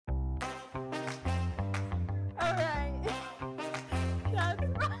right. That's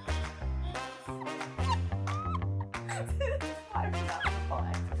right. I'm not football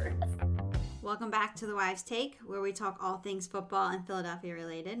experts. Welcome back to The Wives Take, where we talk all things football and Philadelphia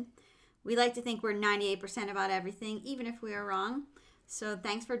related. We like to think we're 98% about everything, even if we are wrong. So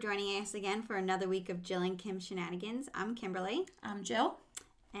thanks for joining us again for another week of Jill and Kim shenanigans. I'm Kimberly. I'm Jill.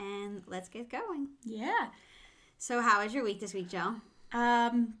 And let's get going. Yeah. So how was your week this week, Jill?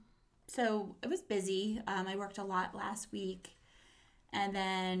 So it was busy. I worked a lot last week. And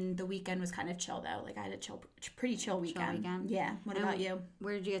then the weekend was kind of chill, though. Like, I had a pretty chill weekend. Yeah. What about you?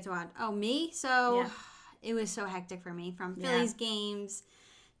 Where did you get to watch? Oh, me? So It was so hectic for me. From Phillies games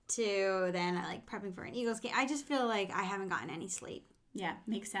to then prepping for an Eagles game. I just feel like I haven't gotten any sleep. Yeah,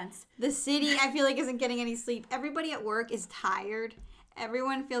 makes sense. The city, I feel like, isn't getting any sleep. Everybody at work is tired.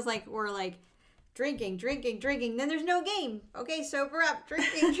 Everyone feels like we're drinking. Then there's no game. Okay, sober up.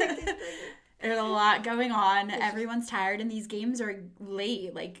 Drinking. There's a lot going on. Everyone's tired, and these games are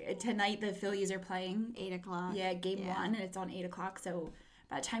late. Like, tonight the Phillies are playing. 8 o'clock. Yeah, game 1, and it's on 8 o'clock. So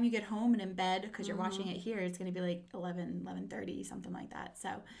by the time you get home and in bed, because you're watching it here, it's going to be 11:30, something like that. So...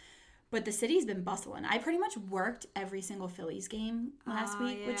 But the city's been bustling. I pretty much worked every single Phillies game last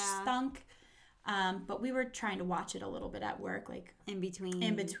week, which stunk. But we were trying to watch it a little bit at work, in between,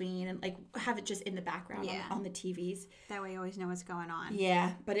 and have it just in the background on the TVs. That way you always know what's going on.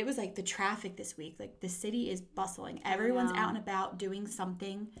 Yeah, but it was the traffic this week. The city is bustling. Everyone's out and about doing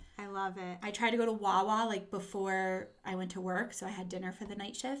something. I love it. I tried to go to Wawa before I went to work, so I had dinner for the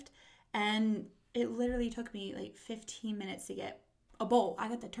night shift, and it literally took me 15 minutes to get a bowl. I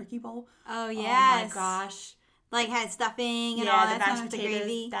got the turkey bowl. Oh, yes. Oh, my gosh. Had stuffing and all that the stuff mashed with the potatoes.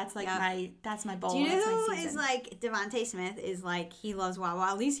 gravy. That's my bowl. Do you know that's who is Devontae Smith is he loves Wawa.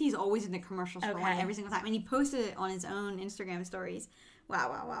 At least he's always in the commercials for one every single time. And he posted it on his own Instagram stories.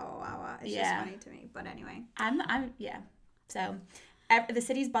 Wow. It's just funny to me. But anyway. So the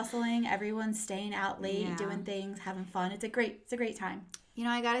city's bustling. Everyone's staying out late, doing things, having fun. It's a great time. You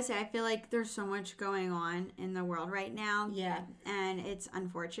know, I gotta say, I feel like there's so much going on in the world right now. Yeah. And it's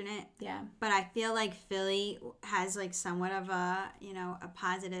unfortunate. Yeah. But I feel like Philly has somewhat of a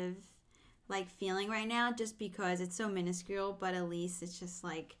positive feeling right now, just because it's so minuscule, but at least it's just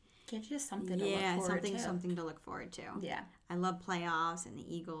gives you something to look forward to. something to look forward to. Yeah. I love playoffs and the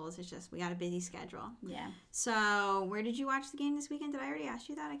Eagles. It's just, we got a busy schedule. Yeah. So, where did you watch the game this weekend? Did I already ask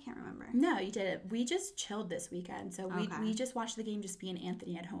you that? I can't remember. No, you didn't. We just chilled this weekend. So, we just watched the game just being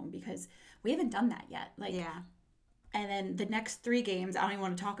Anthony at home, because we haven't done that yet. And then the next 3 games, I don't even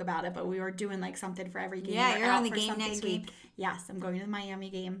want to talk about it, but we were doing something for every game. Yeah, you're on the game next week. Yes, I'm going to the Miami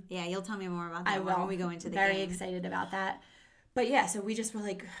game. Yeah, you'll tell me more about that when we go into the Very game. excited about that. But yeah, so we just were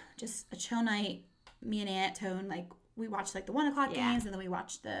just a chill night. Me and Aunt Tone, we watched the 1 o'clock games, and then we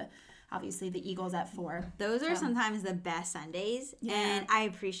watched obviously the Eagles at 4. Those are sometimes the best Sundays, and I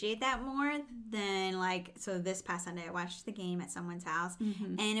appreciate that more than so this past Sunday I watched the game at someone's house,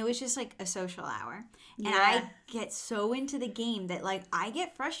 and it was just a social hour, and I get so into the game that I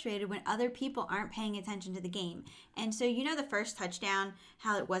get frustrated when other people aren't paying attention to the game. And so the first touchdown,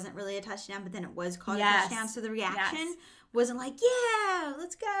 how it wasn't really a touchdown, but then it was called a touchdown, so the reaction wasn't yeah,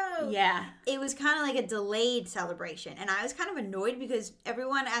 let's go. Yeah. It was kind of a delayed celebration. And I was kind of annoyed because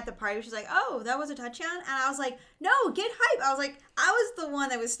everyone at the party was just oh, that was a touchdown? And I was no, get hype. I was I was the one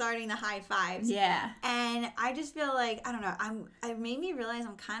that was starting the high fives. Yeah. And I just feel I don't know, it made me realize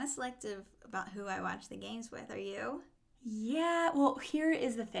I'm kind of selective about who I watch the games with. Are you? Yeah, well, here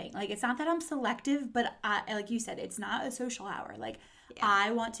is the thing. It's not that I'm selective, but like you said, it's not a social hour.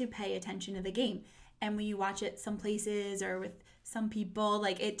 I want to pay attention to the game. And when you watch it some places or with some people,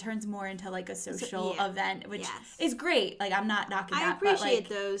 it turns more into a social event, which is great. I'm not knocking that. I appreciate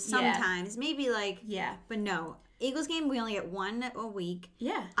those sometimes. Maybe yeah. But no. Eagles game, we only get one a week.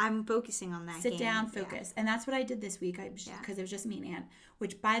 Yeah. I'm focusing on that Sit down, focus. Yeah. And that's what I did this week because it was just me and Aunt,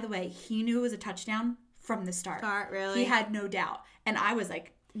 which, by the way, he knew it was a touchdown from the start. Really? He had no doubt. And I was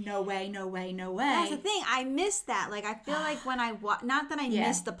no way. That's the thing. I missed that. I feel when I not that I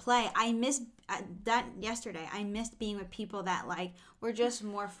missed the play. I missed that yesterday. I missed being with people that were just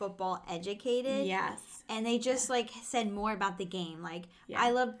more football educated. Yes. And they just said more about the game.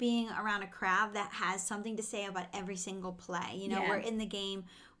 I love being around a crowd that has something to say about every single play. We're in the game.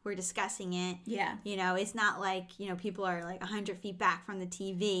 We're discussing it. Yeah. It's not people are 100 feet back from the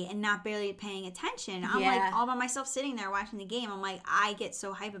TV and not barely paying attention. I'm all by myself sitting there watching the game. I'm I get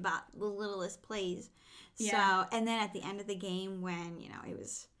so hype about the littlest plays. Yeah. So, and then at the end of the game when, it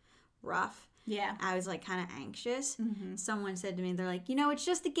was rough, Yeah. I was like kind of anxious. Someone said to me, they're like, it's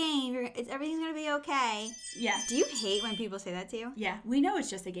just a game. Everything's going to be okay. Yeah. Do you hate when people say that to you? Yeah. We know it's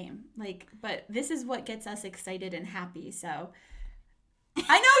just a game. Like, but this is what gets us excited and happy. So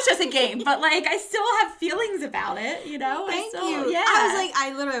I know it's just a game, but like I still have feelings about it, Thank you. Yeah.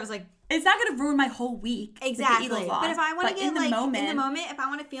 I was like, it's not going to ruin my whole week. Exactly. The Eagles lost. But if I want to get in the moment, if I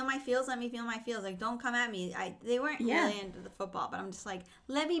want to feel my feels, let me feel my feels. Like, don't come at me. They weren't really into the football, but I'm just like,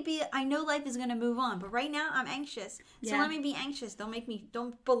 let me be. I know life is going to move on, but right now I'm anxious. So let me be anxious.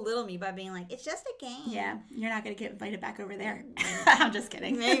 Don't belittle me by being like, it's just a game. Yeah. You're not going to get invited back over there. I'm just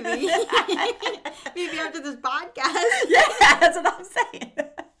kidding. Maybe. Maybe after this podcast. Yeah, that's what I'm saying.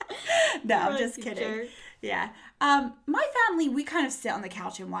 No, I'm just kidding. Jerk. Yeah. My family, we kind of sit on the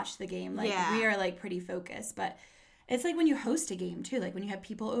couch and watch the game. Like, we are, like, pretty focused. But it's like when you host a game, too. Like, when you have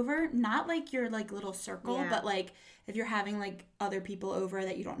people over, not like your, like, little circle, but, like, if you're having, like, other people over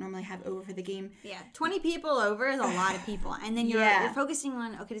that you don't normally have over for the game. Yeah. 20 people over is a lot of people. And then you're focusing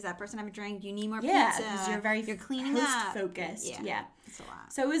on, okay, does that person have a drink? Do you need more pizza? Yeah, because you're cleaning up. focused. Yeah. It's a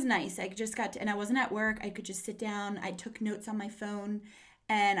lot. So it was nice. I just got to, and I wasn't at work. I could just sit down. I took notes on my phone,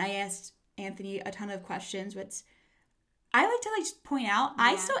 and I asked Anthony a ton of questions, which I like to just point out.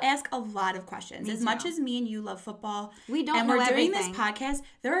 I still ask a lot of questions. As much as me and you love football, we don't and know we're doing everything. This podcast,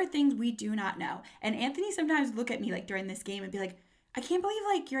 there are things we do not know. And Anthony sometimes look at me like during this game and be like, I can't believe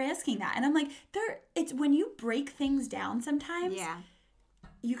like you're asking that. And I'm like, it's when you break things down sometimes,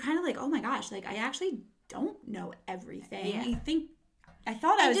 you kind of like, oh my gosh, like I actually don't know everything. Yeah. You think I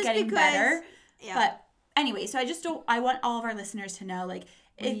thought I was getting better. Yeah. But anyway, so I want all of our listeners to know, like,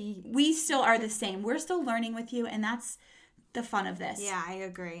 we still are the same. We're still learning with you, and that's the fun of this. Yeah, I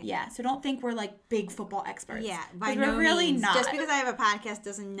agree. Yeah, so don't think we're like big football experts. Yeah, by no really means. Not. Just because I have a podcast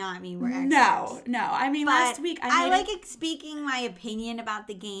does not mean we're experts. No. I mean, last week I like speaking my opinion about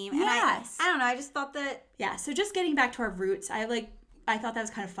the game. And I don't know. I just thought that. Yeah. So just getting back to our roots, I thought that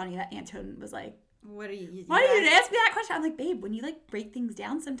was kind of funny that Anton was like, why did you ask me that question? I'm like, babe, when you like break things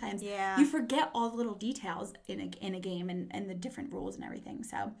down sometimes, you forget all the little details in a game and the different rules and everything.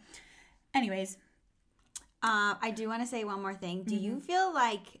 So anyways. I do want to say one more thing. Do you feel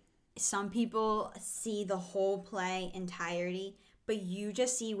like some people see the whole play entirety, but you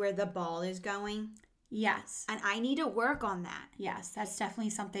just see where the ball is going? Yes. And I need to work on that. Yes, that's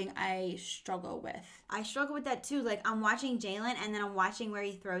definitely something I struggle with. I struggle with that too. Like, I'm watching Jalen, and then I'm watching where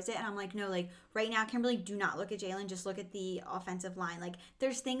he throws it, and I'm like, no, like, right now, Kimberly, do not look at Jalen. Just look at the offensive line. Like,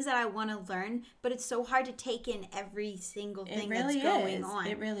 there's things that I want to learn, but it's so hard to take in every single thing that's going on.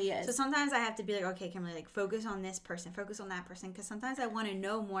 It really is. So sometimes I have to be like, okay, Kimberly, like, focus on this person, focus on that person, because sometimes I want to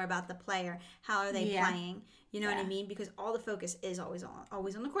know more about the player. How are they playing? You know what I mean? Because all the focus is always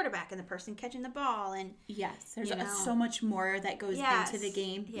on the quarterback and the person catching the ball. And yes, there's so much more that goes into the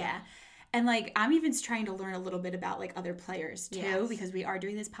game. Yeah. And like I'm even trying to learn a little bit about like other players too, because we are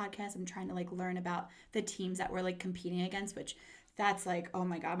doing this podcast. I'm trying to like learn about the teams that we're like competing against, which that's like, oh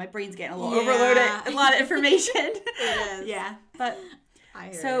my God, my brain's getting a little overloaded. A lot of information. It is. Yeah. But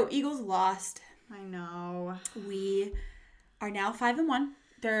so Eagles lost. I know. We are now 5-1.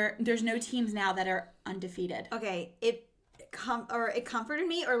 There's no teams now that are undefeated. Okay, it comforted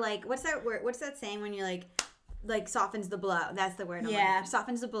me, or like what's that word? What's that saying when you like softens the blow? That's the word.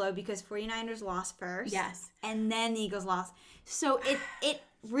 Softens the blow because 49ers lost first. Yes, and then the Eagles lost. So it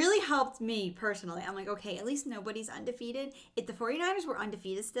really helped me personally. I'm like, okay, at least nobody's undefeated. If the 49ers were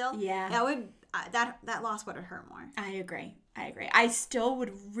undefeated still, that would that loss would have hurt more. I agree. I still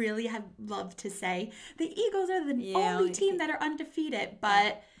would really have loved to say the Eagles are the only team that are undefeated,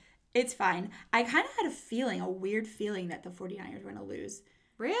 but it's fine. I kind of had a weird feeling that the 49ers were going to lose.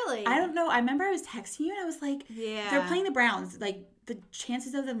 Really? I don't know. I remember I was texting you and I was like, they're playing the Browns. Like, the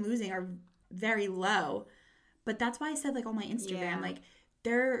chances of them losing are very low. But that's why I said, like, on my Instagram, like,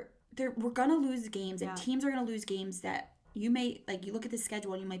 we're going to lose games, and teams are going to lose games that you may, like, you look at the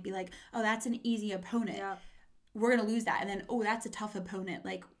schedule and you might be like, oh, that's an easy opponent. Yeah. We're going to lose that. And then, oh, that's a tough opponent.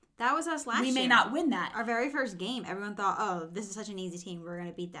 Like, that was us last year. We may not win that. Our very first game, everyone thought, oh, this is such an easy team. We're going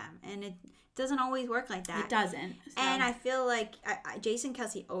to beat them. And it doesn't always work like that. It doesn't. So. And I feel like Jason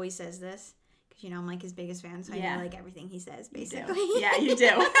Kelsey always says this. Because, I'm like his biggest fan. So I know like everything he says, basically. You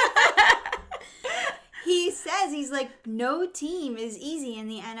do. He says, he's like, no team is easy in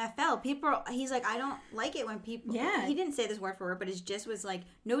the NFL. He's like, I don't like it when people. Yeah. He didn't say this word for word, but his gist was like,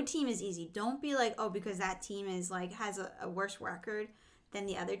 no team is easy. Don't be like, oh, because that team is like, has a worse record than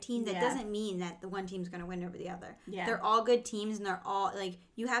the other team. That doesn't mean that the one team's going to win over the other. Yeah. They're all good teams, and they're all, like,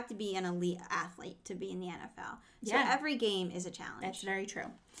 you have to be an elite athlete to be in the NFL. So every game is a challenge. That's very true.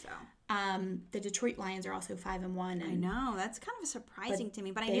 So The Detroit Lions are also 5-1. I know, that's kind of surprising to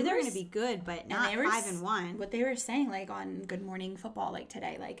me, but I knew they were going to be good, but not 5-1. What they were saying, like on Good Morning Football, like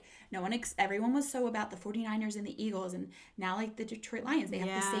today, like everyone was so about the 49ers and the Eagles, and now like the Detroit Lions, they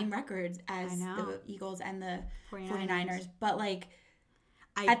have the same records as the Eagles and the 49ers. But like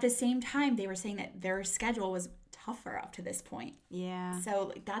at the same time, they were saying that their schedule was tougher up to this point. Yeah. So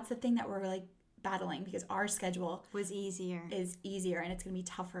like, that's the thing that we're like battling, because our schedule is easier, and it's going to be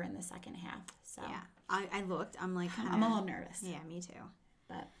tougher in the second half. So yeah, I looked. I'm like, I'm a little nervous. Yeah, me too.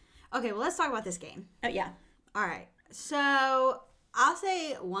 But okay, well, let's talk about this game. Yeah. All right. So I'll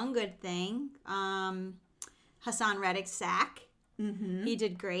say one good thing. Hassan Reddick's sack. Mm-hmm. He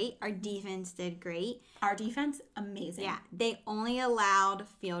did great. Our defense did great. Our defense, amazing. Yeah, they only allowed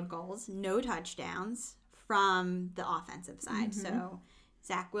field goals, no touchdowns from the offensive side. Mm-hmm. So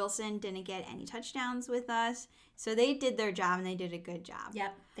Zach Wilson didn't get any touchdowns with us. So they did their job, and they did a good job.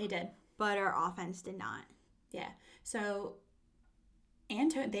 Yep, they did. But our offense did not. Yeah. So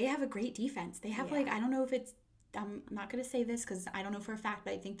they have a great defense. They have I don't know if it's, I'm not going to say this because I don't know for a fact,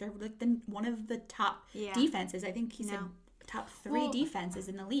 but I think they're like one of the top defenses. I think he said top 3 defenses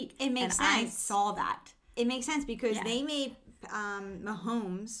in the league. It makes sense. I saw that. It makes sense because they made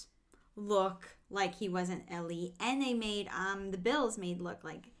Mahomes look like he wasn't elite, and they made the Bills look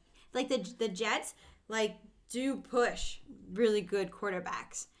like the Jets do push really good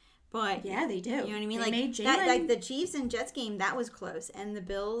quarterbacks, but yeah, they do. You know what I mean? They made that the Chiefs and Jets game, that was close, and the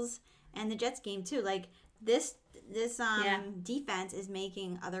Bills and the Jets game too. Like this defense is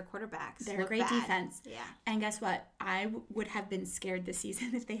making other quarterbacks. They're a great defense. Yeah. And guess what? I would have been scared this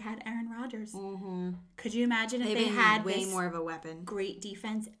season if they had Aaron Rodgers. Mm-hmm. Could you imagine if they had way more of a weapon? Great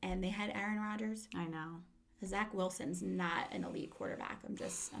defense and they had Aaron Rodgers? I know. Zach Wilson's not an elite quarterback. I'm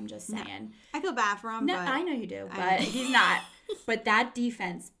just saying. No. I feel bad for him. No, I know you do, but he's not. But that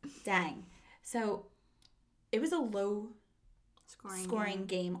defense, dang. So it was a low scoring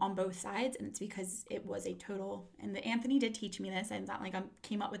game on both sides, and it's because it was a total, and Anthony did teach me this, and it's not like I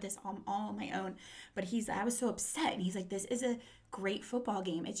came up with this all on my own, but I was so upset, and he's like, this is a great football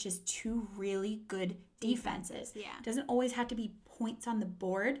game. It's just 2 really good defenses. Yeah. It doesn't always have to be points on the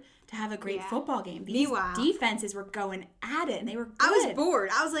board to have a great football game. These defenses were going at it, and they were good. I was bored.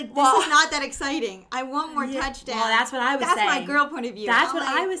 I was like, this is not that exciting. I want more touchdowns. Well, that's what I was saying. That's my girl point of view. That's what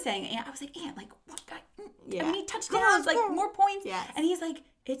I was saying. And I was like, Aunt, like, what? Yeah. We need touchdowns, more points. Yes. And he's like,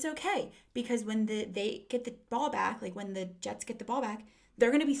 it's okay. Because when they get the ball back, like when the Jets get the ball back, they're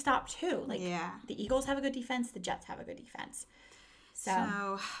going to be stopped too. Like the Eagles have a good defense, the Jets have a good defense.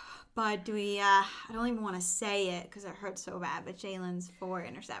 So but do we, I don't even want to say it because it hurts so bad, but Jalen's 4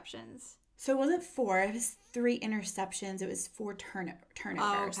 interceptions. So it wasn't 4, it was 3 interceptions. It was 4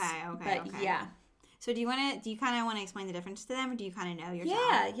 turnovers. Oh, okay. Yeah. So do you kind of want to explain the difference to them, or do you kind of know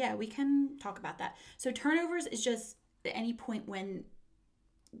yourself? Yeah, we can talk about that. So turnovers is just at any point when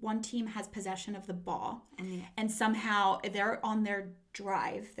one team has possession of the ball and somehow they're on their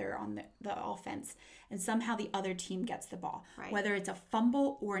drive, they're on the offense, and somehow the other team gets the ball, whether it's a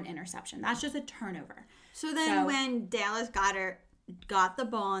fumble or an interception. That's just a turnover. So then when Dallas Goedert got the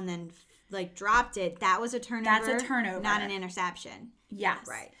ball and then dropped it, that was a turnover? That's a turnover. Not an interception. Yes.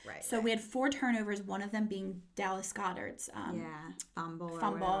 Right. So we had 4 turnovers, one of them being Dallas Goedert's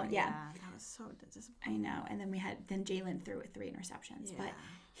fumble. Yeah. That was so disappointing. I know. And then Jalen threw it 3 interceptions. Yeah. But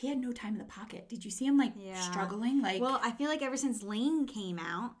he had no time in the pocket. Did you see him struggling? Well, I feel like ever since Lane came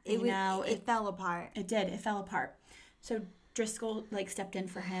out, it fell apart. It did. It fell apart. So Driscoll stepped in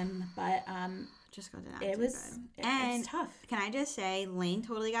for him, but Driscoll did not. It was good. It's tough. Can I just say Lane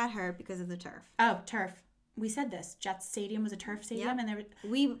totally got hurt because of the turf. Oh, turf. We said this. Jets Stadium was a turf stadium, and there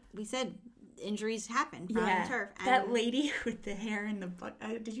we said injuries happen from the turf. And that lady with the hair in the butt.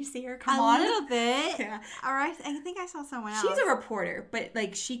 Did you see her come on? A little bit. Yeah. All right. I think I saw someone else. She's a reporter,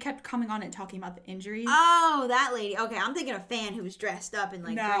 but she kept coming on and talking about the injuries. Oh, that lady. Okay, I'm thinking of a fan who was dressed up in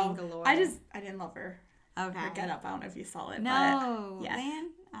green galore. I didn't love her. Okay. Her get up. I don't know if you saw it. No. But, man.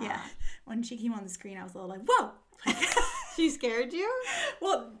 Oh. Yeah. When she came on the screen, I was a little like, whoa. She scared you?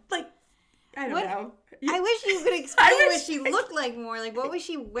 Well, I don't know. I wish you could explain what she looked like more. What was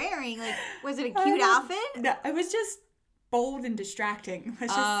she wearing? Was it a cute outfit? No, it was just bold and distracting.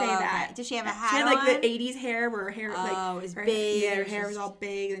 Let's just say that. Okay. Did she have a hat on? She had the 80s hair where her hair was big. Yeah, her hair was all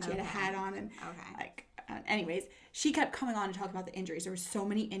big, and she had a hat on. And anyways, she kept coming on to talk about the injuries. There were so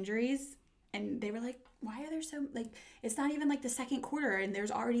many injuries, and they were like, why are there so, it's not even the second quarter, and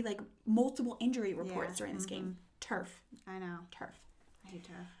there's already multiple injury reports during this game. Turf. I know. Turf. I hate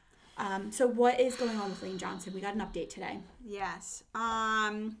turf. So what is going on with Lane Johnson? We got an update today. Yes.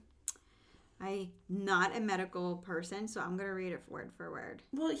 I'm not a medical person, so I'm gonna read it word for word.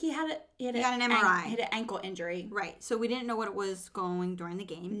 Well, he got an MRI. He had an ankle injury. Right. So we didn't know what it was going during the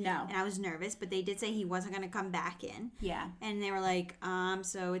game. No. And I was nervous, but they did say he wasn't gonna come back in. Yeah. And they were like,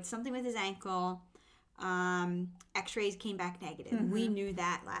 so it's something with his ankle. X-rays came back negative. Mm-hmm. We knew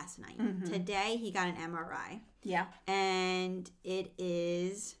that last night. Mm-hmm. Today he got an MRI. Yeah. And it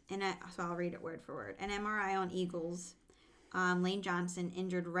is, so I'll read it word for word. An MRI on Eagles. Lane Johnson,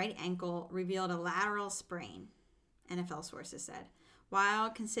 injured right ankle, revealed a lateral sprain, NFL sources said. While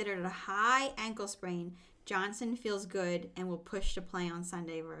considered a high ankle sprain, Johnson feels good and will push to play on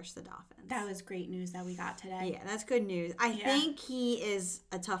Sunday versus the Dolphins. That was great news that we got today. Yeah, that's good news. I think he is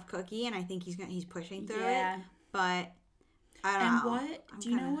a tough cookie, and I think he's pushing through it. But I don't know. Do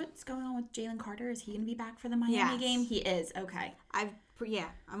you know what's going on with Jalen Carter? Is he going to be back for the Miami game? He is. Okay. I'm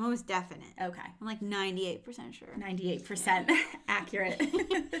almost definite. Okay. I'm like 98% sure. 98% accurate.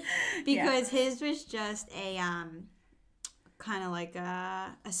 Because his was just a kind of like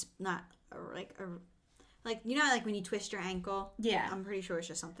you know, like when you twist your ankle. Yeah. I'm pretty sure it's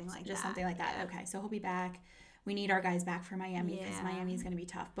just something like that. Just something like that. Okay, so he'll be back. We need our guys back for Miami because Miami is going to be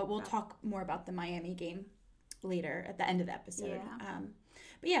tough. But we'll talk more about the Miami game later at the end of the episode. Yeah.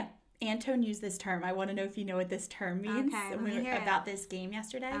 But yeah. Antone used this term. I want to know if you know what this term means. Okay, about this game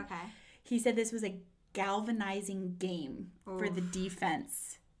yesterday. Okay. He said this was a galvanizing game for the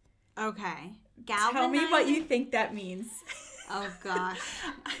defense. Okay. Galvanizing? Tell me what you think that means. Oh, gosh.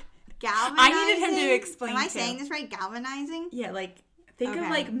 Galvanizing? I needed him to explain. Am I saying this right? Galvanizing? Yeah, like, think of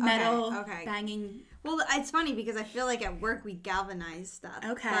like metal banging. Well, it's funny because I feel like at work we galvanize stuff.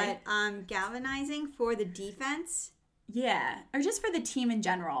 Okay. But galvanizing for the defense... Yeah, or just for the team in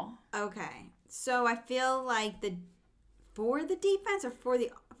general. Okay, so I feel like for the defense or for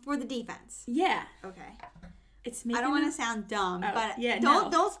the defense. Yeah. Okay. I don't want to sound dumb, but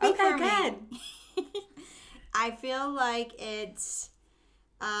don't speak for me. I feel like it's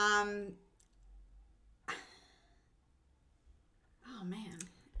oh man,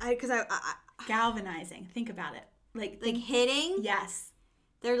 because I galvanizing. Think about it, like hitting. Yes.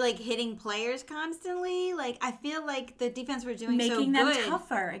 They're, like, hitting players constantly. Like, I feel like the defense were doing making so good. them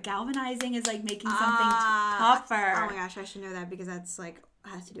tougher. Galvanizing is, like, making something tougher. Oh, my gosh. I should know that because that's, like,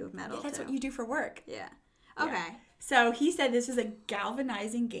 has to do with metal, that's what you do for work. Yeah. Okay. Yeah. So, he said this is a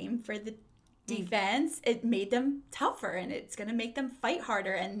galvanizing game for the defense. It made them tougher, and it's going to make them fight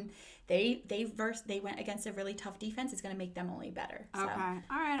harder. And they went against a really tough defense. It's going to make them only better. So. Okay.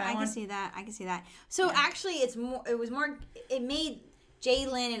 All right. I can see that. So, actually, it made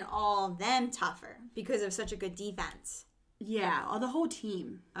Jalen and all of them tougher because of such a good defense. Yeah, the whole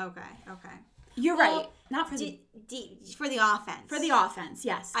team. Okay. You're right. Not for for the offense. For the offense,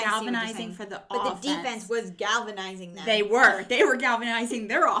 yes. Galvanizing for the offense. But the defense was galvanizing them. They were galvanizing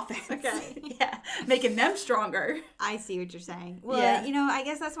their offense. Okay. Yeah, making them stronger. I see what you're saying. Well, you know, I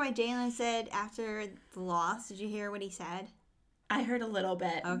guess that's why Jalen said after the loss. Did you hear what he said? I heard a little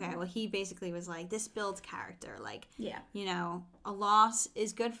bit. Okay, well, he basically was like, this builds character. Like, yeah, you know, a loss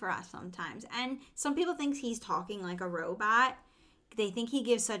is good for us sometimes. And some people think he's talking like a robot. They think he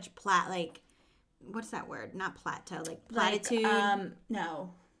gives such what's that word? Not plateau, like platitude.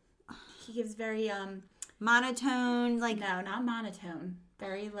 No. He gives very, monotone, No, not monotone.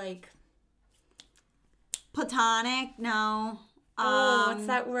 Very, platonic, no. What's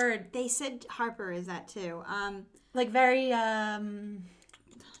that word? They said Harper is that too. Very, Tara,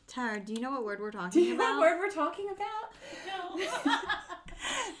 do you know what word we're talking about? Do you know what word we're talking about? No.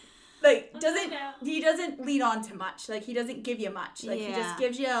 He doesn't lead on to much. He doesn't give you much. He just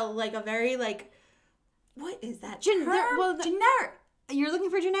gives you a very, what is that? Generic. You're looking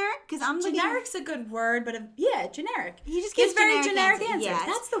for generic? Because generic's a good word, but generic. He just gives very generic answers. Yes.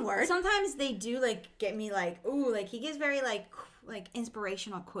 That's the word. Sometimes they do get me he gives very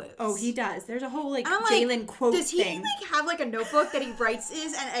inspirational quotes. Oh, he does. There's a whole Jalen quote thing. Does he thing. Have a notebook that he writes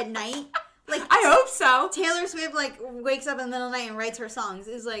at night? I hope so. Taylor Swift wakes up in the middle of the night and writes her songs.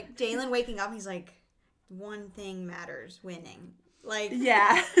 Is Jalen waking up? He's one thing matters: winning.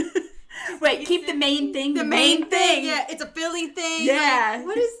 Yeah. Wait, keep the main thing. The main thing. Yeah, it's a Philly thing. Yeah.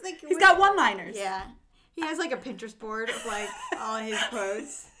 What is He's got one-liners. Yeah. He has a Pinterest board of all his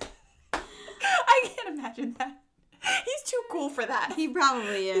quotes. I can't imagine that. He's too cool for that. He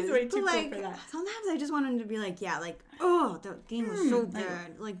probably is. He's way too cool for that. Sometimes I just want him to be the game was so good. I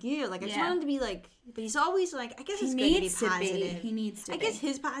just want him to be but he's always I guess it's good to be positive. He needs to be. I guess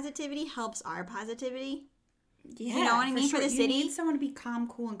his positivity helps our positivity. Yeah, you know what I mean? Sure. For the city. You need someone to be calm,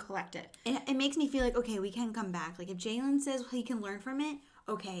 cool, and collected. It makes me feel okay, we can come back. If Jalen says he can learn from it,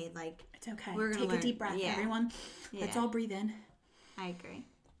 okay, it's okay. We're gonna take a deep breath, everyone. Yeah. Let's all breathe in. I agree.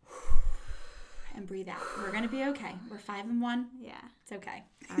 and breathe out. We're going to be okay. We're 5-1. Yeah. It's okay.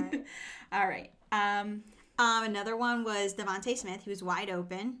 All right. All right. Another one was Devontae Smith. He was wide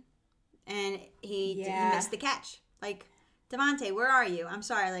open, and he missed the catch. Like, Devontae, where are you? I'm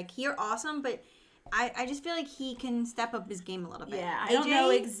sorry. Like, you're awesome, but I just feel like he can step up his game a little bit. Yeah, I don't know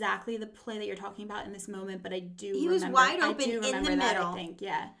exactly the play that you're talking about in this moment, but I do He was wide open in the middle. I think,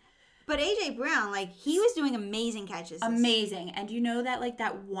 yeah. But A.J. Brown, like, he was doing amazing catches. Amazing. And you know that, like,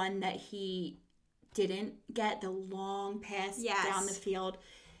 that one that he didn't get, the long pass down the field,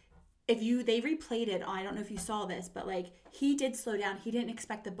 they replayed it, I don't know if you saw this, but, like, he did slow down. He didn't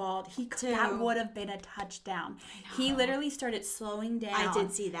expect the ball. That would have been a touchdown. He literally started slowing down. I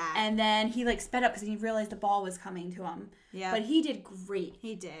did see that. And then he, like, sped up because he realized the ball was coming to him. Yeah. But he did great.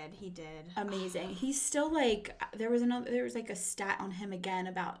 He did. Amazing. He's still, like, there was like, a stat on him again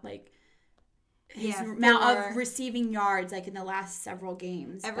about, like, his amount of receiving yards, like, in the last several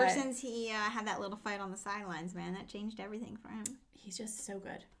games. Ever since he had that little fight on the sidelines, man, that changed everything for him. He's just so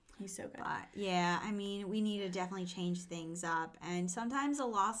good. He's so good. But, yeah, I mean, we need to definitely change things up. And sometimes a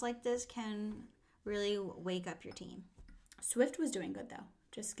loss like this can really wake up your team. Swift was doing good, though.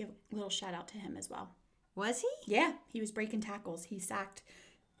 Just give a little shout out to him as well. Was he? Yeah, he was breaking tackles. He sacked.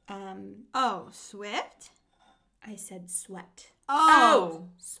 Swift? I said sweat. Oh,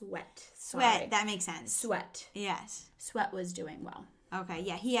 Sweat. Sweat. That makes sense. Sweat. Yes. Sweat was doing well. Okay,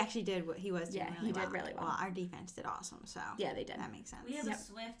 yeah, he actually did what he was doing really well. He did really well. Well, our defense did awesome, so. Yeah, they did. That makes sense. We have a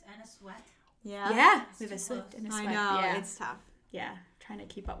Swift and a Sweat. Yeah. Yeah, we have a Swift and a Sweat. I know, yeah. it's tough. Yeah, trying to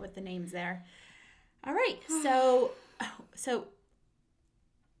keep up with the names there. All right, so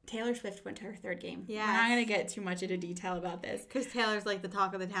Taylor Swift went to her third game. Yeah. We're not going to get too much into detail about this. Because Taylor's like the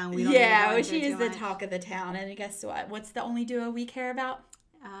talk of the town. She is the talk of the town. And guess what? What's the only duo we care about?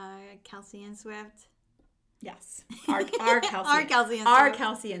 Kelsey and Swift. Yes. Our Kelsey. Our Kelsey and Swift. Our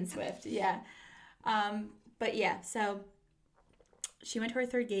Kelsey and Swift, yeah. But yeah, so she went to her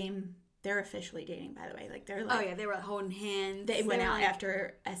third game. They're officially dating, by the way. Like, they're like... Oh, yeah, they were holding hands. They went out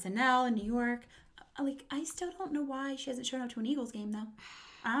after SNL in New York. Like, I still don't know why she hasn't shown up to an Eagles game, though.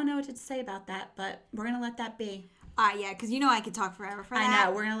 I don't know what to say about that, but we're going to let that be. Yeah, because I could talk forever for that. I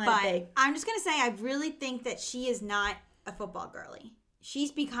know, we're going to let it be. I'm just going to say, I really think that she is not a football girly.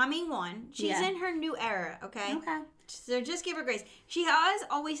 She's becoming one. She's in her new era, okay? Okay. So just give her grace. She has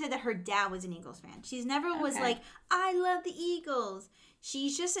always said that her dad was an Eagles fan. She's never was like, I love the Eagles.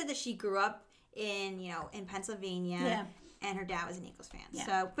 She's just said that she grew up in Pennsylvania. Yeah. And her dad was an Eagles fan. Yeah.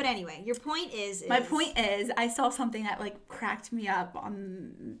 So, but anyway, your point is... My point is, I saw something that, like, cracked me up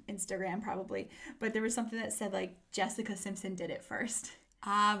on Instagram, probably. But there was something that said, like, Jessica Simpson did it first.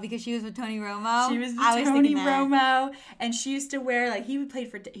 Because she was with Tony Romo? She was with Tony Romo. And she used to wear, like, he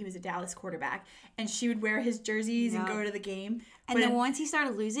was a Dallas quarterback. And she would wear his jerseys and go to the game. And then once he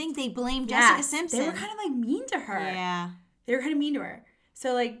started losing, they blamed Jessica Simpson. They were kind of, like, mean to her. Yeah. They were kind of mean to her.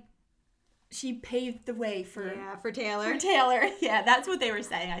 So, like... She paved the way for Taylor. For Taylor. Yeah, that's what they were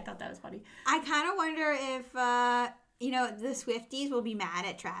saying. I thought that was funny. I kind of wonder if, the Swifties will be mad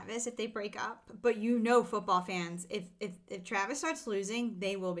at Travis if they break up. But football fans, if Travis starts losing,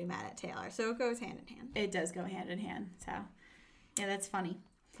 they will be mad at Taylor. So it goes hand in hand. It does go hand in hand. So, yeah, that's funny.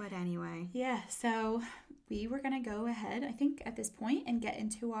 But anyway. Yeah, so we were going to go ahead, I think, at this point and get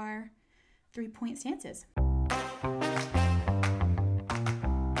into our 3-point stances.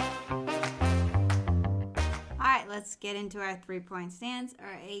 Let's get into our 3-point stance,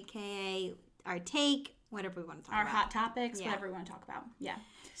 or AKA our take, whatever we want to talk about. Our hot topics, whatever we want to talk about. Yeah.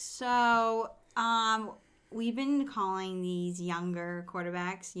 So, we've been calling these younger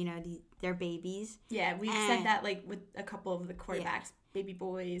quarterbacks, they're babies. Yeah, we've said that, like, with a couple of the quarterbacks, baby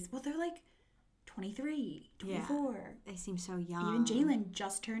boys. Well, they're, like, 23, 24. They seem so young. Even Jalen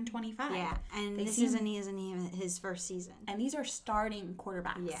just turned 25. Yeah, and this isn't even his first season. And these are starting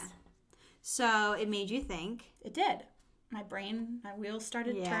quarterbacks. Yeah. So it made you think. It did. My wheels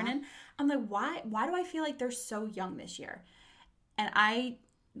started turning. I'm like, why do I feel like they're so young this year? And I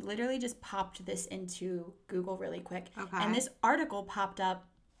literally just popped this into Google really quick. Okay. And this article popped up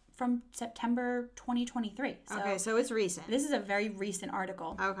from September 2023. So it's recent. This is a very recent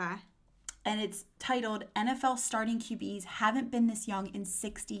article. Okay. And it's titled, NFL starting QBs haven't been this young in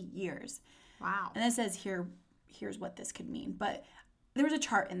 60 years. Wow. And it says here's what this could mean. But there was a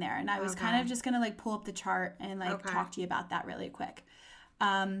chart in there, and I was kind of just going to, like, pull up the chart and, like, talk to you about that really quick.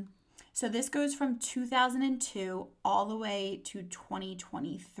 So this goes from 2002 all the way to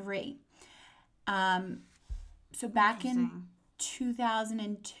 2023. So back in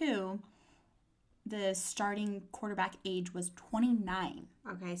 2002, the starting quarterback age was 29.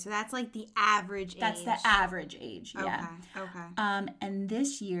 Okay, so that's, like, the average age. That's the average age, yeah. Okay. And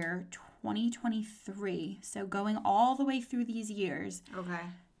this year, 2023, so going all the way through these years, Okay.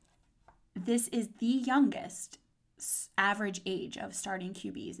 this is the youngest average age of starting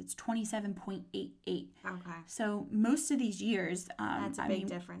QBs. It's 27.88. Okay. So most of these years, that's a big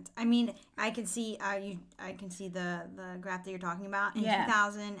difference. I mean, I can see I can see the graph that you're talking about. In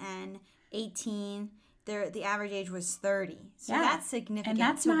 2018, the average age was 30. So that's significant. And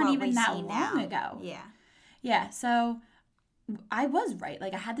that's not even that long ago. Yeah. Yeah. So I was right.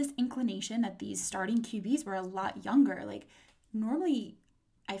 Like, I had this inclination that these starting QBs were a lot younger. Like, normally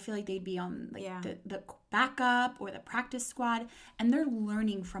I feel like they'd be on the backup or the practice squad, and they're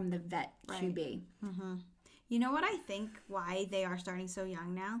learning from the vet QB. Mm-hmm. You know what I think why they are starting so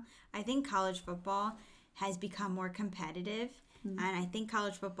young now? I think college football has become more competitive, and I think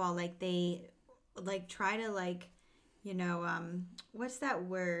college football, like, they try to, like, what's that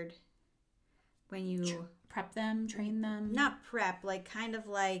word when you prep them, train them? Not prep, like, kind of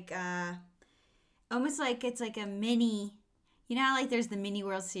like almost like it's like a mini. You know how, like, there's the mini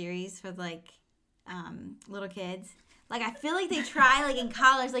World Series for, like, little kids? Like, I feel like they try, like, in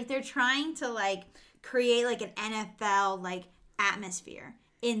college, like, they're trying to, like, create, like, an NFL, like, atmosphere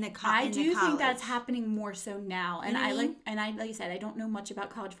in the college. I do think that's happening more so now. And like I said, I don't know much about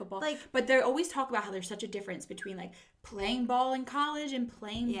college football. Like, but they always talk about how there's such a difference between, like, playing ball in college and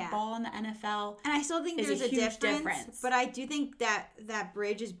playing ball in the NFL. And I still think there's a difference. But I do think that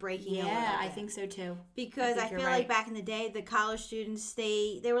bridge is breaking a little bit. Yeah, I think so too. Because I feel like back in the day, the college students,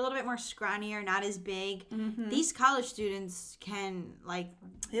 they were a little bit more scrawnier, not as big. Mm-hmm. These college students can, like...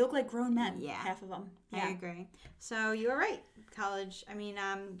 They look like grown men, half of them. Yeah. I agree. So you were right.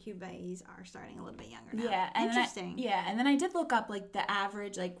 QBs are starting a little bit younger now. Yeah. Interesting. And then I did look up, like, the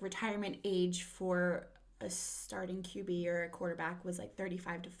average, like, retirement age for a starting QB or a quarterback was, like,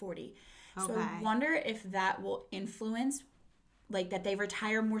 35 to 40. Okay. So I wonder if that will influence, like, that they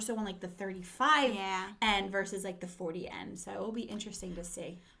retire more so on, like, the 35 end versus, like, the 40 end. So it will be interesting to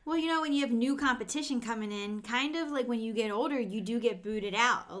see. Well, when you have new competition coming in, kind of like when you get older, you do get booted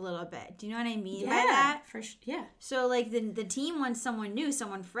out a little bit. Do you know what I mean by that? Yeah. So, like, the team wants someone new,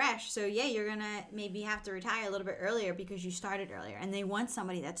 someone fresh. So, yeah, you're going to maybe have to retire a little bit earlier because you started earlier. And they want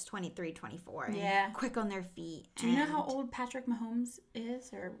somebody that's 23, 24. And quick on their feet. Do you know how old Patrick Mahomes is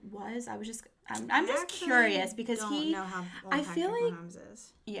or was? I'm just curious because I don't know how old Patrick Mahomes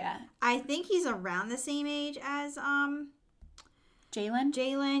is. Yeah. I think he's around the same age as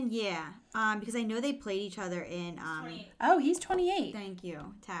Jalen, yeah. Because I know they played each other in... Oh, he's 28. Thank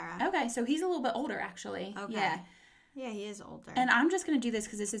you, Tara. Okay, so he's a little bit older, actually. Okay. Yeah, he is older. And I'm just going to do this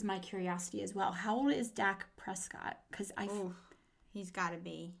because this is my curiosity as well. How old is Dak Prescott? Because he's got to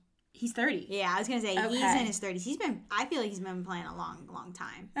be... He's 30. Yeah, I was going to say, he's in his 30s. I feel like he's been playing a long, long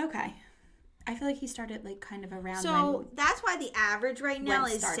time. Okay. I feel like he started, like, kind of around So that's why the average right now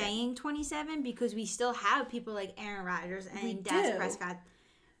is saying 27, because we still have people like Aaron Rodgers and Dak Prescott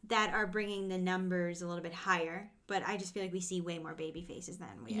that are bringing the numbers a little bit higher. But I just feel like we see way more baby faces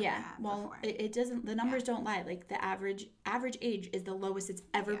than we ever have before. It doesn't. The numbers don't lie. Like, the average age is the lowest it's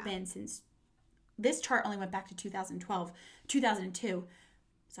ever been since. This chart only went back to 2002.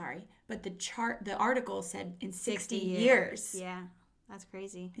 Sorry, but the article said in 60 years. Yeah. That's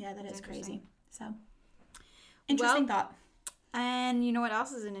crazy. Yeah, that is crazy. So, interesting thought. And you know what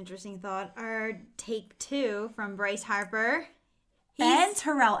else is an interesting thought? Our take 2 from Bryce Harper. And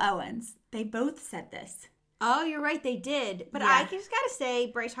Terrell Owens. They both said this. Oh, you're right. They did. But I just got to say,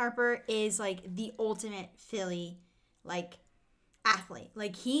 Bryce Harper is, like, the ultimate Philly, like, athlete.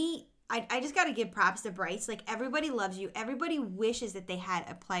 Like, I just got to give props to Bryce. Like, everybody loves you. Everybody wishes that they had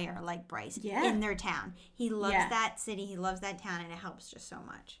a player like Bryce in their town. He loves that city. He loves that town, and it helps just so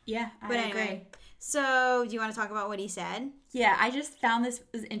much. Yeah, I agree. So, do you want to talk about what he said? Yeah, I just found this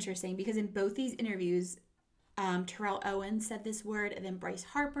was interesting because in both these interviews, Terrell Owens said this word, and then Bryce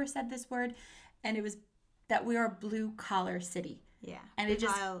Harper said this word, and it was that we are a blue-collar city. Yeah. And it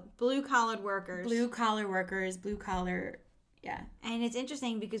just... Blue-collar workers. Blue-collar workers, blue-collar... Yeah. And it's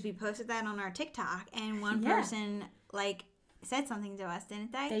interesting because we posted that on our TikTok, and one person, like, said something to us,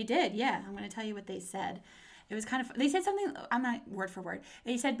 didn't they? They did, yeah. I'm going to tell you what they said. It was kind of... They said something... I'm not word for word.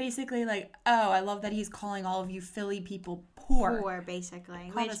 They said basically, like, oh, I love that he's calling all of you Philly people poor. Poor, basically.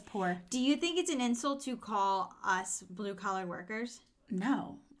 Call us poor. Do you think it's an insult to call us blue-collar workers?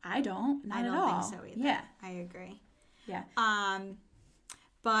 No, I don't. Not at all. I don't think so either. Yeah. I agree. Yeah.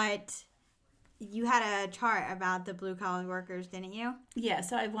 But... You had a chart about the blue-collar workers, didn't you? Yeah,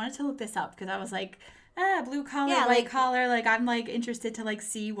 so I wanted to look this up because I was like, blue-collar, white-collar. Like, I'm, like, interested to, like,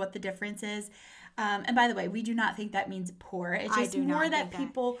 see what the difference is. And by the way, we do not think that means poor. It's just more that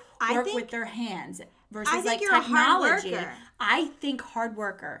people work with their hands. versus I think like you're a hard technology. worker. I think hard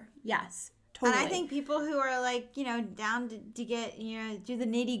worker. Yes, totally. And I think people who are like, down to get, do the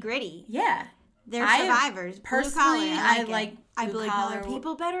nitty gritty. Yeah. They're survivors. Personally, I like blue collar collar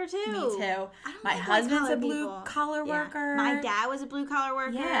people better too. Me too. like My husband's a white-collar blue people. collar worker. My dad was a blue collar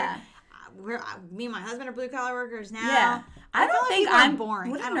worker. Yeah. Me and my husband are blue collar workers now. Yeah. I don't think I'm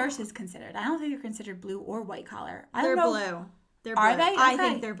boring. What are nurses considered? I don't think they're considered blue or white collar. They're blue. They're blue. Are they? Okay. I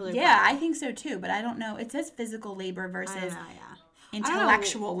think they're blue. Yeah, I think so too, but I don't know. It says physical labor versus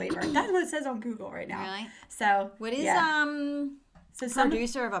intellectual labor. That's what it says on Google right now. Really? So what is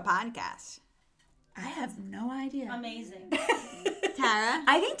producer of a podcast? I have no idea. Amazing. Tara?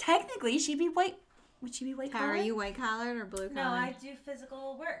 I think technically she'd be white. Would she be white collar? Tara, are you white collared or blue collared? No, I do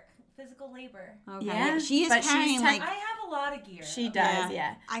physical work, physical labor. Okay. Yeah, she is but carrying I have a lot of gear. She does,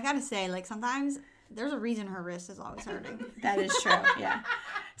 yeah. I gotta say, like, sometimes there's a reason her wrist is always hurting. That is true, yeah.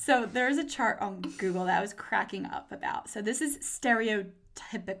 So there's a chart on Google that I was cracking up about. So this is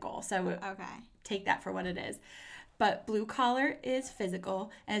stereotypical. So take that for what it is. But blue collar is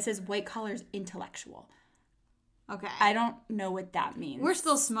physical, and it says white collar is intellectual. Okay. I don't know what that means. We're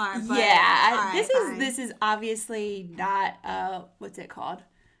still smart, but this is obviously not what's it called?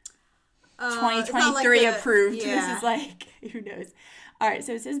 2023 like approved. Yeah. This is like, who knows? All right,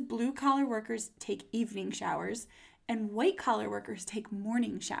 so it says blue collar workers take evening showers and white collar workers take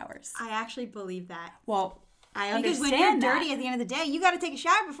morning showers. I actually believe that. Well, I understand because when you're dirty at the end of the day, you got to take a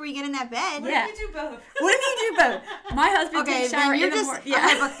shower before you get in that bed. What if you do both? What if you do both? My husband takes a shower in the morning.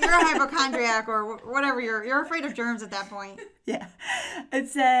 Yeah. You're a hypochondriac or whatever. You're afraid of germs at that point. Yeah. It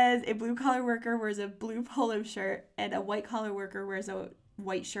says a blue collar worker wears a blue polo shirt and a white collar worker wears a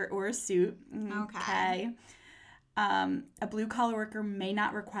white shirt or a suit. Okay. A blue collar worker may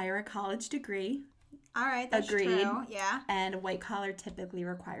not require a college degree. All right, that's true. Yeah. And a white collar typically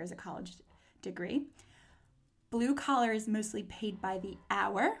requires a college degree. Blue collar is mostly paid by the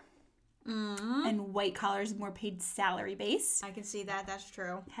hour, and white collar is more paid salary based. I can see that. That's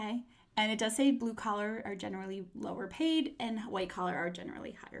true. Okay. And it does say blue collar are generally lower paid and white collar are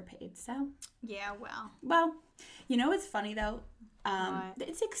generally higher paid. So yeah, well, you know what's funny though?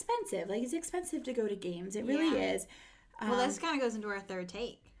 It's expensive. Like, it's expensive to go to games. It really is. Well, this kind of goes into our third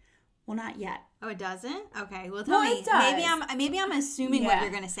take. Well, not yet. Oh, it doesn't? Okay. Well, tell me. It does. Maybe I'm assuming what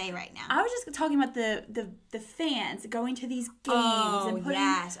you're going to say right now. I was just talking about the fans going to these games and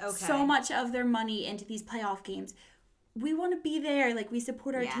putting so much of their money into these playoff games. We want to be there. Like, we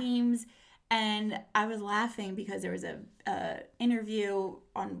support our teams. And I was laughing because there was a interview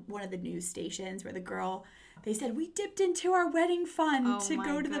on one of the news stations where they said, we dipped into our wedding fund to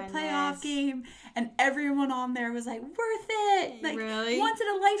go to the playoff game. And everyone on there was like, worth it. Like, really? Once in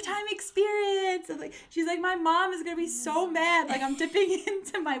a lifetime experience. And like, she's like, my mom is going to be so mad. Like, I'm dipping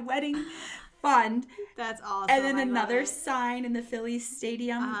into my wedding fund. That's awesome. And then another sign in the Phillies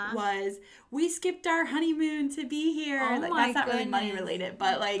stadium was, we skipped our honeymoon to be here. Oh, like, my that's not goodness. really money related,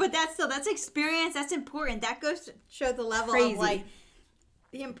 but like. But that's experience. That's important. That goes to show the level crazy. of like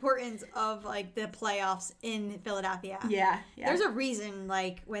the importance of like the playoffs in Philadelphia. Yeah. There's a reason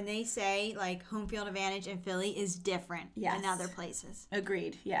like when they say like home field advantage in Philly is different than other places.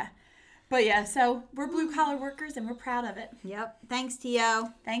 Agreed. Yeah. But yeah, so we're blue collar workers and we're proud of it. Yep. Thanks,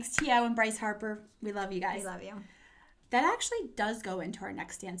 T.O. Thanks, T.O. and Bryce Harper. We love you guys. We love you. That actually does go into our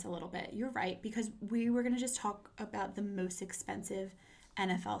next dance a little bit. You're right, because we were going to just talk about the most expensive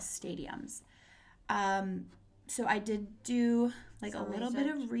NFL stadiums. So I did do like a little bit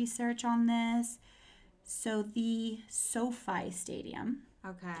of research on this. So the SoFi Stadium.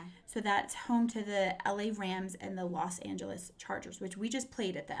 Okay. So that's home to the LA Rams and the Los Angeles Chargers, which we just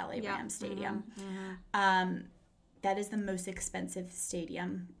played at the LA Rams Stadium. That is the most expensive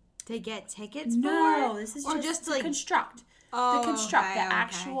stadium. To get tickets No, for? this is just to like construct. Oh, the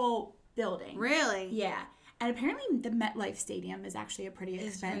actual building. Really? Yeah. And apparently the MetLife Stadium is actually a pretty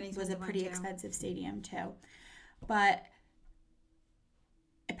expensive expensive stadium too. But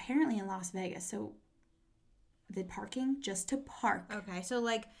apparently in Las Vegas, so the parking just to park. Okay, so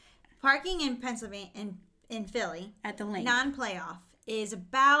like parking in Pennsylvania in Philly at the link non-playoff is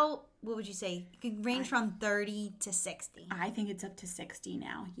about, what would you say? It could range from 30 to 60. I think it's up to 60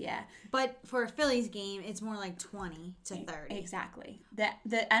 now. Yeah. But for a Phillies game, it's more like 20 to 30. Exactly. The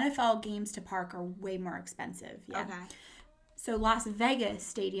NFL games to park are way more expensive. Yeah. Okay. So Las Vegas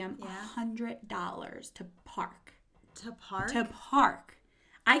Stadium, $100 to park. To park? To park.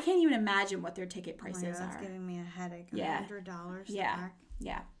 I can't even imagine what their ticket prices are. That's giving me a headache. Yeah. $100 to park.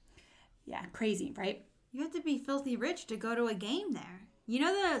 Yeah. Crazy, right? You have to be filthy rich to go to a game there. You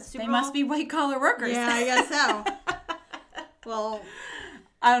know the Super They Bowl? must be white collar workers. Yeah, I guess so. Well,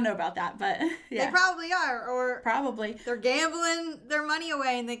 I don't know about that, but yeah. They probably are. Or Probably. they're gambling their money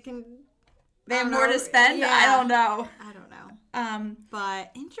away and they have more to spend? Yeah. I don't know.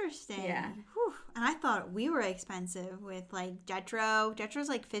 But interesting. Yeah. Whew. And I thought we were expensive with like Jetro. Jetro's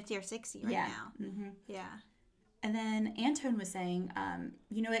like 50 or 60 right now. Mm-hmm. Yeah. And then Anton was saying,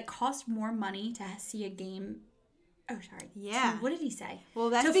 it costs more money to see a game. Oh, sorry. Yeah. What did he say? Well,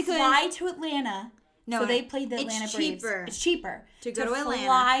 that's to because fly to Atlanta. No, they played the Atlanta Braves. It's cheaper to go to Atlanta.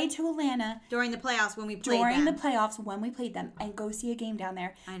 Fly to Atlanta during the playoffs when we played during the playoffs when we played them and go see a game down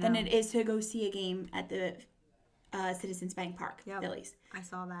there than it is to go see a game at the Citizens Bank Park, Phillies. I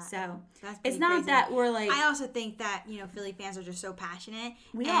saw that. So that's it's not crazy. that we're like. I also think that Philly fans are just so passionate.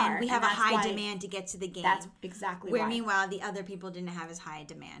 We have a high demand to get to the game. That's exactly where why. Meanwhile the other people didn't have as high a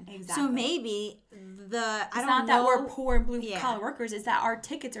demand. Exactly. So maybe it's not that we're poor and blue collar Yeah. workers. It's that our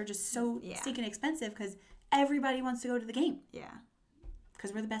tickets are just so stinking expensive because everybody wants to go to the game. Yeah.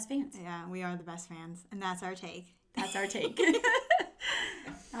 Because we're the best fans. Yeah, we are the best fans, and that's our take. That's our take.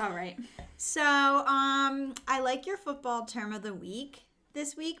 All right. So, I like your football term of the week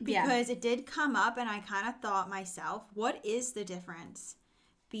this week because it did come up, and I kind of thought myself, what is the difference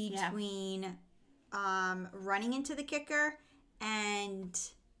between running into the kicker and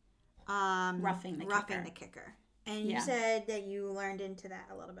roughing the kicker? And you said that you learned into that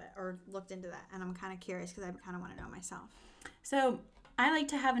a little bit or looked into that, and I'm kind of curious because I kind of want to know myself. So I like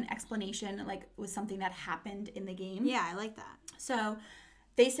to have an explanation, like with something that happened in the game. Yeah, I like that. So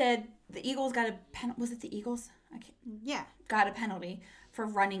they said the Eagles got a penalty. Was it the Eagles? Got a penalty for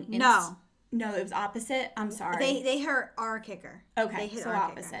running. No, it was opposite. I'm sorry. They hurt our kicker. Okay, so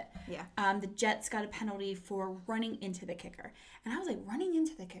opposite. Kicker. Yeah. The Jets got a penalty for running into the kicker, and I was like, running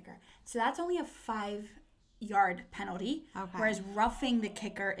into the kicker. So that's only a 5-yard penalty. Okay. Whereas roughing the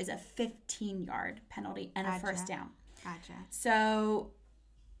kicker is a 15-yard penalty and a first down. Gotcha. So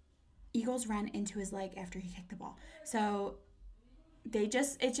Eagles ran into his leg after he kicked the ball. So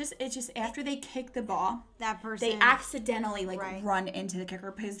it's just after they kick the ball, that person they accidentally run into the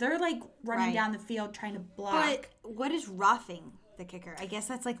kicker because they're like running down the field trying to block. But what is roughing the kicker? I guess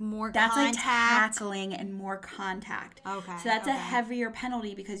that's like more that's contact. Like tackling and more contact. Okay. So that's a heavier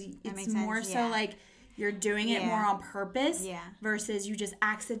penalty because it's more so like you're doing it more on purpose versus you just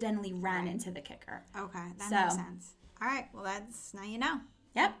accidentally ran into the kicker. Okay, that makes sense. All right, well that's now you know.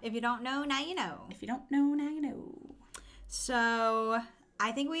 Yep. If you don't know, now you know. If you don't know, now you know. So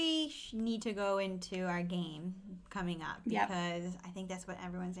I think we need to go into our game coming up because I think that's what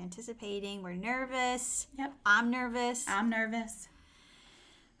everyone's anticipating. We're nervous. Yep. I'm nervous.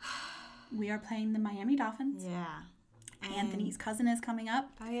 We are playing the Miami Dolphins. Yeah. Anthony's cousin is coming up.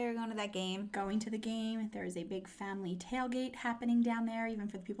 Oh, yeah, you're going to that game. Going to the game. There is a big family tailgate happening down there, even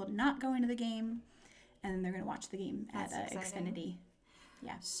for the people not going to the game. And then they're going to watch the game at Xfinity.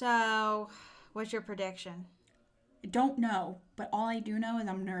 Yeah. So, what's your prediction? I don't know, but all I do know is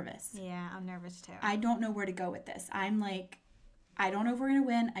I'm nervous. Yeah, I'm nervous too. I don't know where to go with this. I'm like, I don't know if we're going to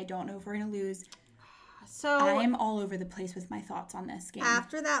win. I don't know if we're going to lose. So I am all over the place with my thoughts on this game.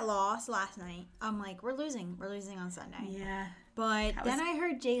 After that loss last night, I'm like, we're losing. We're losing on Sunday. Yeah. But then I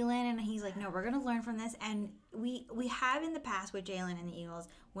heard Jalen, and he's like, no, we're going to learn from this. And we have in the past with Jalen and the Eagles,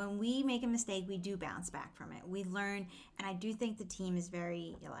 when we make a mistake, we do bounce back from it. We learn, and I do think the team is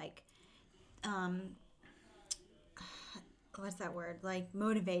very, like, what's that word? Like,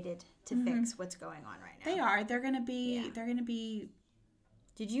 motivated to fix what's going on right now. They are. They're going to be...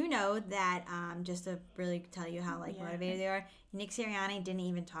 Did you know that, just to really tell you how motivated they are, Nick Sirianni didn't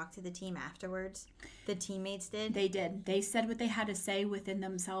even talk to the team afterwards? The teammates did? They did. They said what they had to say within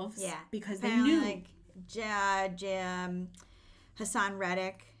themselves. Yeah. Because apparently, they knew. Hassan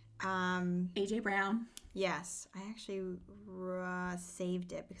Reddick. AJ Brown. Yes. I actually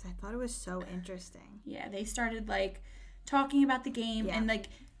saved it because I thought it was so interesting. Yeah, they started, talking about the game and,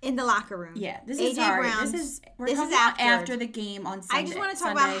 in the locker room. Yeah, this is Brown. We're talking about after the game on Sunday. I just want to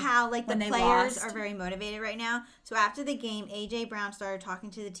talk about how the players are very motivated right now. So after the game, AJ Brown started talking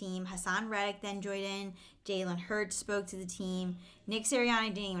to the team. Hassan Reddick then joined in. Jalen Hurts spoke to the team. Nick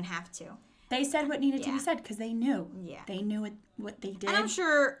Sirianni didn't even have to. They said what needed to be said because they knew. Yeah, they knew what they did. And I'm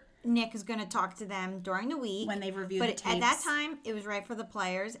sure Nick is going to talk to them during the week when they review the tapes. But at that time, it was right for the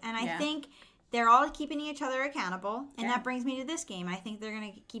players, and I think they're all keeping each other accountable, and that brings me to this game. I think they're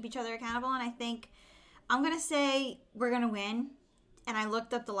going to keep each other accountable, and I think I'm going to say we're going to win. And I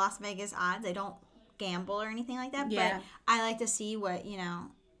looked up the Las Vegas odds. I don't gamble or anything like that, but I like to see what,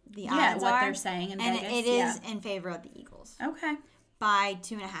 the odds what are. they're saying in and Vegas. And it is in favor of the Eagles. Okay. By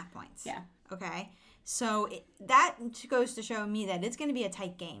 2.5 points. Yeah. Okay. So that goes to show me that it's going to be a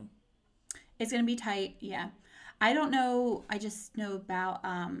tight game. It's going to be tight, yeah. I don't know. I just know about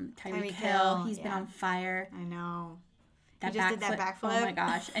Tyreek Hill. He's been on fire. I know. That he just did that backflip. Oh my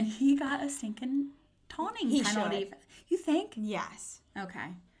gosh. And he got a stinking taunting penalty. Should. You think? Yes. Okay.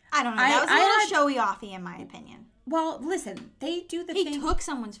 I don't know. That was a little showy-offy in my opinion. Well, listen, they do the thing. He took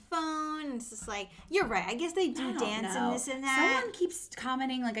someone's phone, and it's just like, you're right. I guess they do dance and this and that. Someone keeps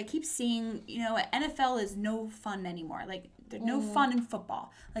commenting, like, I keep seeing, NFL is no fun anymore. Like, there's no fun in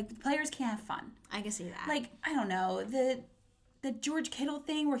football. Like, the players can't have fun. I can see that. Like, I don't know, the George Kittle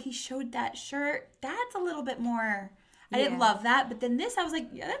thing where he showed that shirt, that's a little bit more... I didn't love that, but then this, I was like,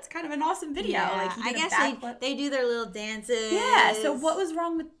 yeah, that's kind of an awesome video. Yeah, like, I guess they do their little dances. Yeah, so what was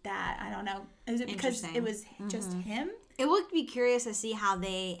wrong with that? I don't know. Is it because it was just him? It would be curious to see how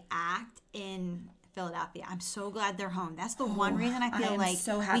they act in Philadelphia. I'm so glad they're home. That's the one reason I feel like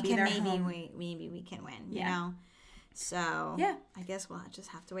so happy we can home. maybe we can win, you know? So, I guess we'll just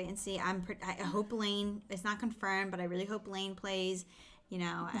have to wait and see. I hope Lane, it's not confirmed, but I really hope Lane plays. We'll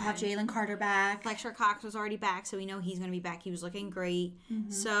have Jalen Carter back. Fletcher Cox was already back, so we know he's going to be back. He was looking great.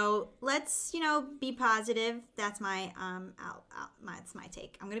 So let's, be positive. That's my that's my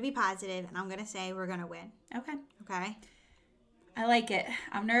take. I'm going to be positive, and I'm going to say we're going to win. Okay. I like it.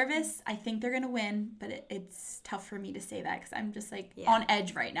 I'm nervous. I think they're going to win, but it's tough for me to say that because I'm just on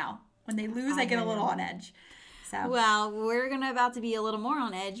edge right now. When they lose, I get a little on edge. So. Well, we're about to be a little more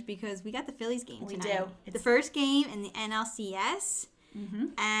on edge because we got the Phillies game tonight. We do. It's the first game in the NLCS.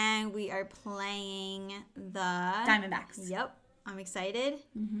 And we are playing the Diamondbacks. Yep. I'm excited.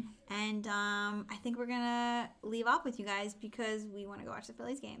 And I think we're going to leave off with you guys because we want to go watch the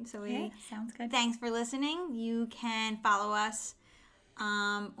Phillies game. So sounds good. Thanks for listening. You can follow us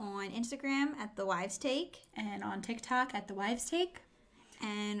on Instagram at The Wives Take. And on TikTok at The Wives Take.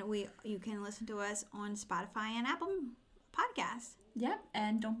 And you can listen to us on Spotify and Apple Podcasts. Yep.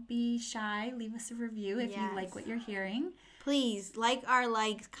 And don't be shy. Leave us a review if you like what you're hearing. Please like our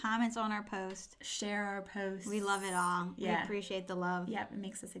comments on our post. Share our posts. We love it all. Yeah. We appreciate the love. Yep, it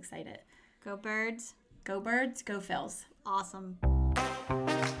makes us excited. Go Birds. Go Birds, go Phils. Awesome.